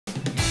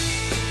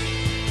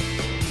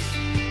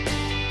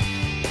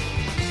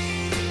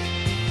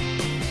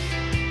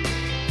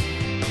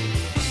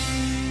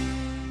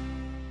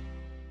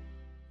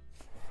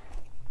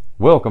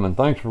Welcome and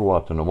thanks for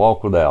watching The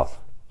Walk with Al.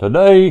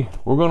 Today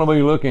we're going to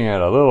be looking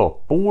at a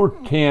little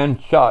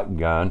 410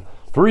 shotgun,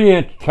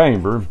 3-inch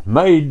chamber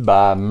made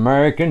by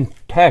American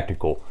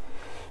Tactical.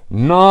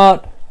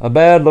 Not a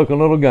bad looking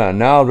little gun.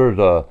 Now there's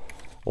a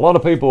lot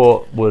of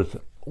people was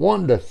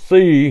wanting to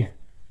see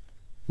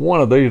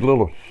one of these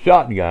little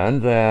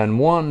shotguns and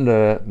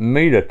wanting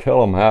me to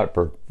tell them how it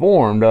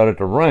performed out at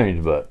the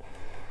range, but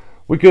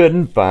we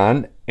couldn't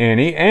find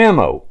any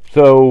ammo.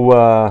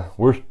 So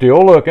we're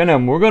still looking,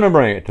 and we're going to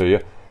bring it to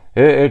you.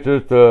 It's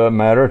just a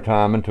matter of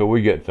time until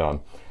we get some.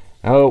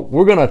 Now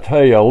we're going to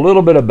tell you a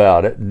little bit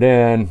about it,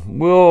 then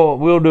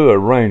we'll do a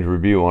range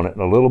review on it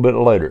a little bit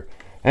later.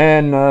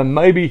 And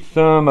maybe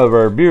some of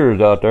our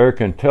viewers out there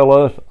can tell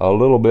us a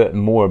little bit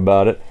more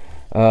about it.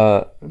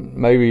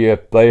 Maybe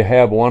if they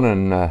have one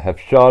and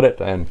have shot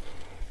it, and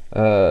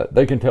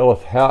they can tell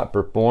us how it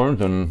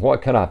performs and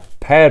what kind of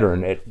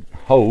pattern it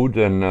holds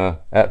and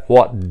at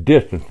what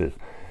distances.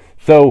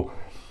 So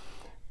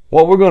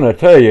what we're going to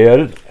tell you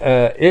is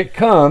it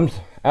comes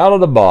out of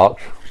the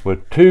box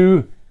with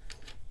 2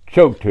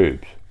 choke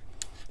tubes.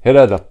 It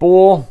has a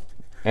full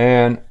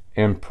and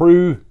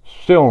improved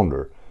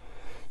cylinder.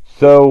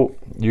 So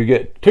you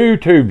get 2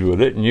 tubes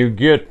with it, and you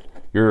get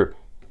your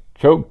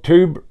choke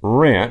tube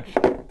wrench,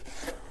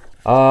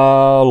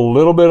 a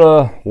little bit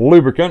of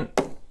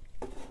lubricant,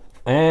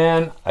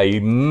 and a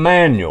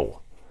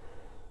manual.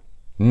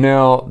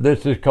 Now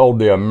this is called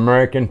the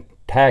American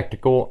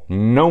Tactical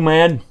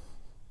Nomad,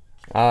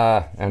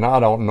 and I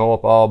don't know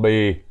if I'll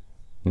be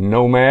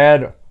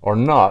Nomad or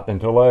not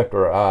until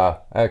after I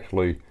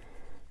actually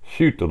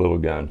shoot the little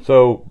gun.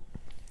 So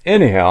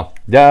anyhow,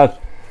 guys,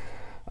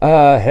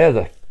 has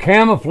a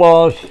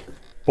camouflage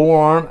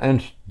forearm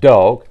and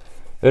stock.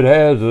 It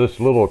has this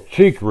little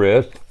cheek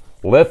rest,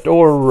 left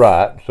or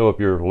right. So if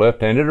you're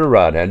left-handed or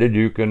right-handed,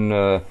 you can,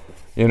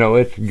 you know,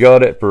 it's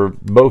got it for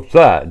both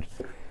sides,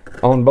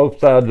 on both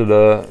sides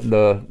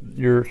of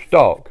your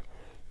stock.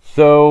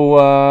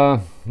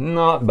 So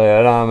not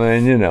bad. I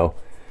mean, you know,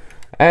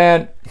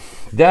 and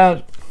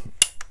guys,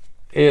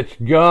 it's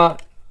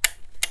got,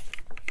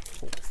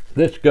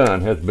 this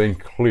gun has been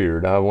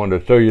cleared. I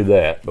wanted to show you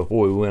that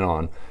before we went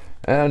on.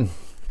 And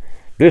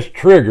this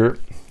trigger,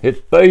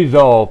 it stays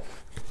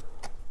off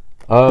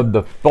of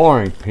the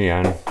firing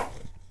pin,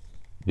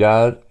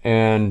 guys,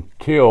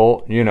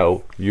 until, you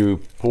know,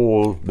 you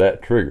pull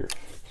that trigger.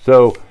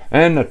 So,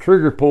 and the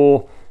trigger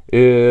pull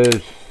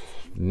is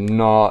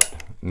not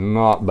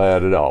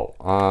bad at all.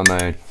 I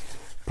mean,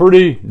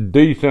 pretty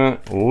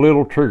decent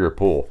little trigger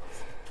pull.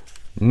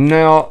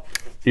 Now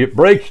it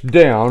breaks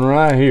down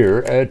right here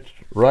at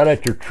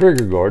your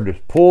trigger guard.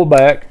 Just pull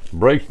back,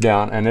 breaks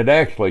down, and it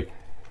actually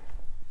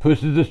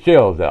pushes the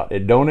shells out.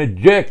 It don't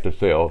eject the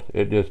shells,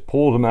 it just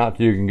pulls them out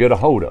so you can get a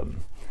hold of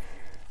them.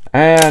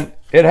 And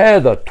it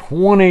has a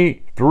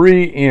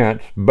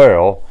 23-inch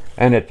barrel,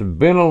 and it's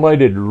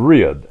ventilated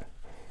rib,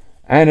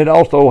 and it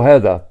also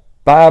has a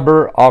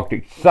fiber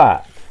optic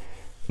sight.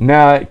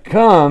 Now it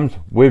comes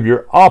with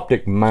your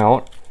optic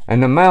mount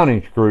and the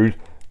mounting screws,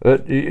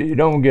 but you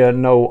don't get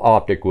no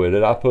optic with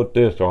it. I put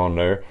this on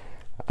there.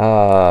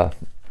 Guys,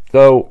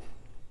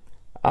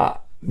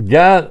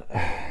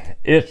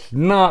 it's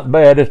not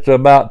bad. It's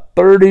about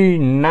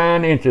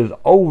 39 inches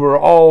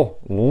overall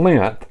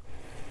length,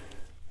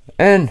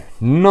 and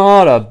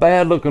not a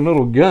bad looking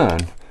little gun,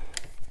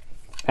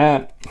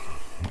 and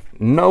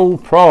no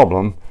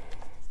problem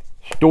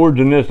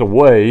storing this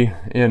away.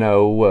 You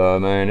know,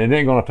 man, it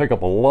ain't gonna take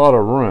up a lot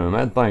of room.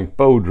 That thing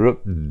folds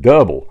up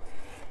double.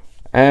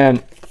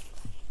 And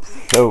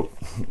so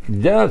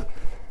just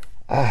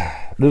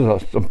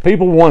some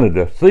people wanted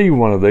to see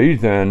one of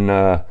these, and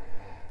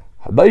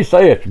they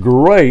say it's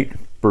great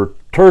for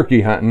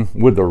turkey hunting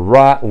with the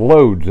right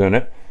loads in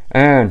it,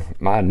 and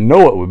I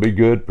know it would be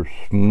good for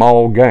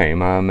small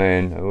game. I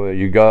mean,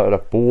 you got a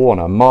full and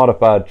a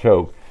modified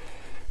choke,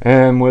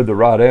 and with the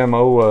right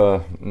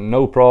ammo,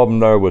 no problem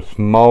there with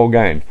small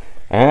game.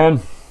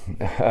 And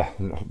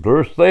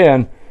they're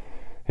saying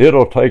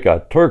it'll take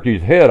a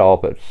turkey's head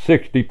off at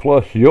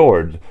 60+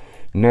 yards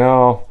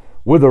now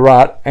with the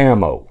right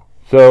ammo.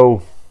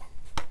 So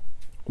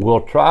we'll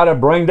try to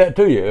bring that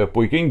to you if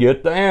we can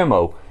get the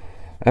ammo.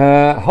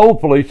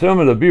 Hopefully some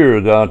of the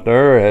viewers out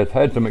there has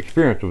had some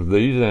experience with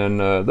these,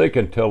 and they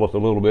can tell us a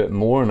little bit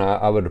more, and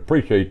I would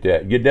appreciate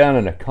that. Get down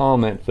in the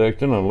comment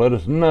section and let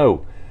us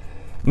know.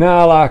 Now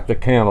I like the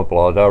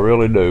camouflage, I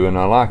really do, and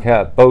I like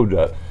how it folds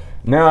up.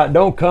 Now it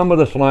don't come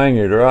with a sling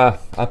either. I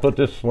put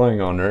this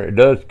sling on there. It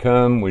does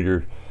come with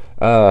your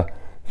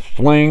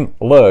sling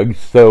lugs,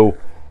 so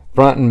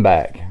front and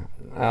back.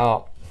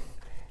 Now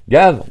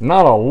guys,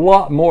 not a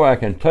lot more I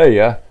can tell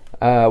you.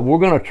 We're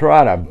going to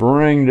try to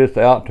bring this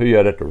out to you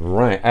out at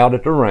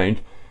the range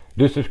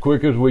just as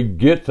quick as we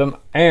get some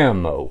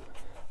ammo.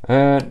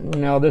 And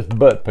now this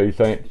butt piece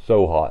ain't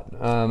so hot.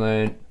 I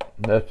mean,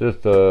 that's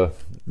just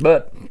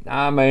but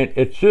I mean,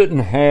 it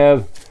shouldn't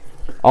have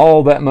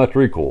all that much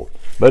recoil,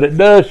 but it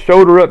does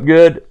shoulder up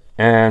good.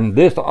 And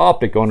this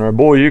optic on there,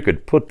 boy, you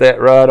could put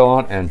that right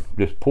on and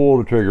just pull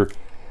the trigger.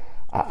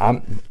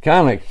 I'm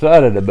kind of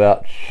excited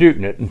about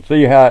shooting it and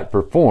see how it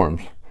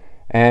performs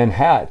and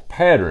how it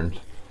patterns.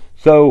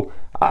 So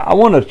I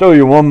want to show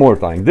you one more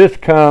thing. This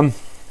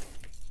comes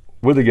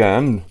with a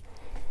gun,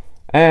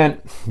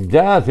 and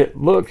guys, it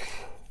looks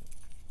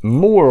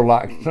more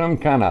like some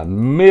kind of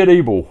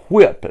medieval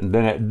whip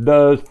than it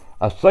does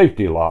a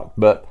safety lock,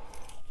 but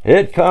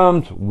it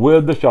comes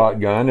with the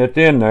shotgun. It's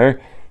in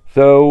there.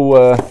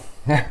 So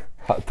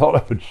I thought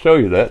I would show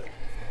you that.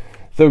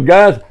 So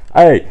guys,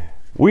 hey,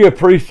 we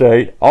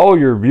appreciate all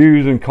your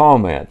views and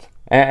comments,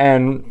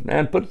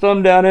 and put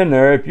some down in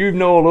there if you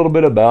know a little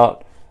bit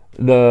about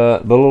the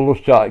little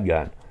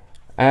shotgun,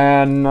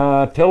 and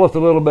tell us a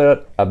little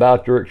bit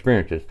about your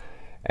experiences.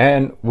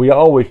 And we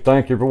always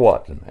thank you for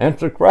watching, and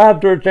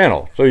subscribe to our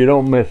channel so you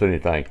don't miss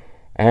anything.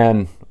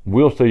 And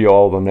we'll see you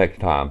all the next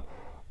time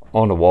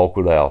on The Walk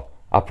with Al.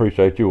 I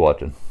appreciate you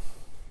watching.